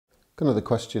Another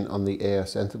question on the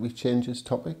AS enthalpy changes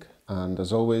topic, and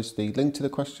as always the link to the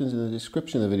questions in the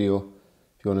description of the video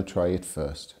if you want to try it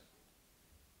first.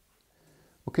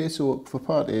 Okay, so for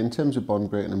part A, in terms of bond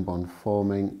breaking and bond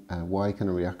forming, why can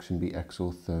a reaction be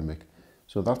exothermic?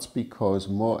 So that's because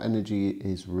more energy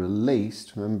is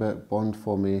released. Remember, bond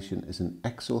formation is an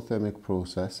exothermic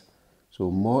process,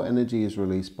 so more energy is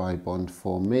released by bond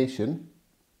formation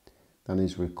than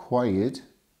is required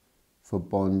for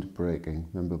bond breaking.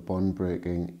 Remember, bond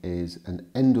breaking is an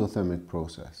endothermic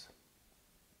process.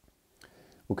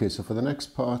 Okay, so for the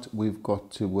next part, we've got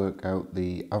to work out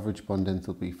the average bond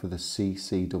enthalpy for the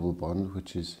C-C double bond,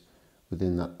 which is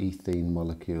within that ethene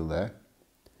molecule there.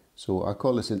 So I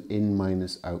call this an in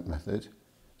minus out method.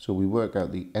 So we work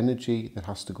out the energy that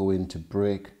has to go in to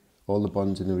break all the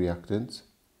bonds in the reactants.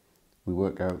 We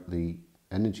work out the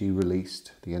energy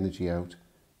released, the energy out,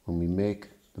 when we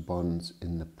make the bonds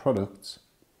in the products.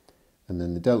 And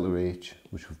then the delta H,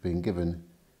 which we've been given,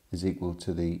 is equal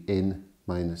to the in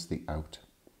minus the out.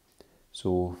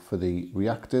 So for the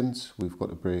reactants, we've got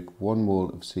to break 1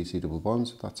 mole of CC double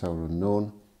bonds, that's our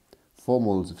unknown, 4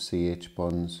 moles of CH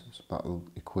bonds, so that'll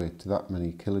equate to that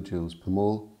many kilojoules per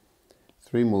mole,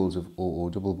 3 moles of OO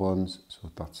double bonds, so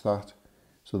that's that.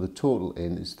 So the total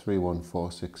in is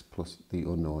 3146 plus the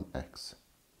unknown X.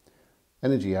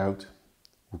 Energy out,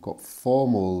 we've got 4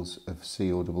 moles of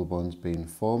CO double bonds being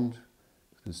formed.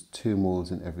 There's 2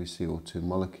 moles in every CO2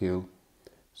 molecule,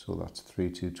 so that's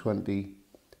 3220.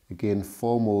 Again,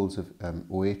 4 moles of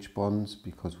OH bonds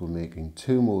because we're making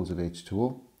 2 moles of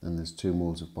H2O and there's 2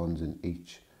 moles of bonds in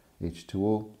each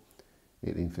H2O,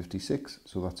 1856,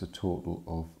 so that's a total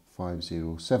of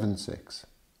 5076.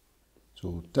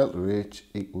 So delta H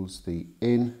equals the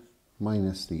in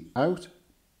minus the out.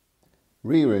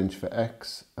 Rearrange for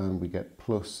X and we get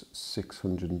plus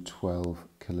 612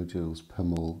 kilojoules per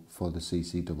mole for the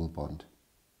CC double bond.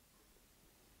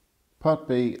 Part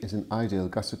B is an ideal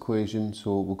gas equation,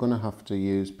 so we're going to have to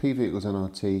use PV equals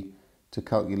nRT to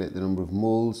calculate the number of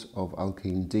moles of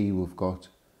alkene D we've got,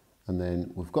 and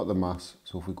then we've got the mass,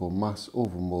 so if we go mass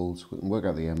over moles we can work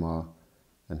out the MR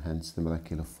and hence the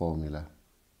molecular formula.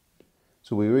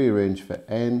 So we rearrange for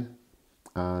N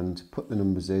and put the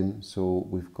numbers in, so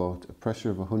we've got a pressure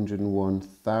of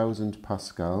 101,000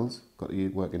 pascals, got to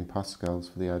work in pascals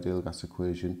for the ideal gas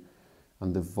equation,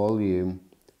 and the volume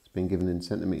been given in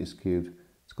centimetres cubed,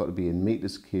 it's got to be in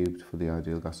metres cubed for the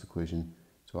ideal gas equation,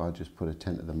 so I'll just put a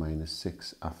 10 to the minus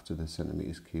 6 after the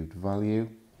centimetres cubed value,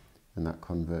 and that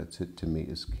converts it to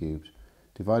metres cubed,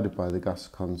 divided by the gas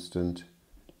constant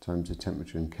times the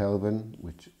temperature in Kelvin,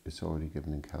 which is already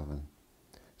given in Kelvin.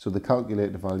 So the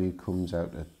calculated value comes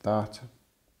out at that.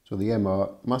 So the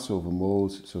MR, mass over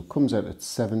moles, so it comes out at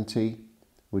 70,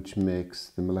 which makes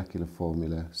the molecular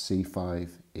formula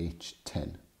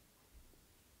C5H10.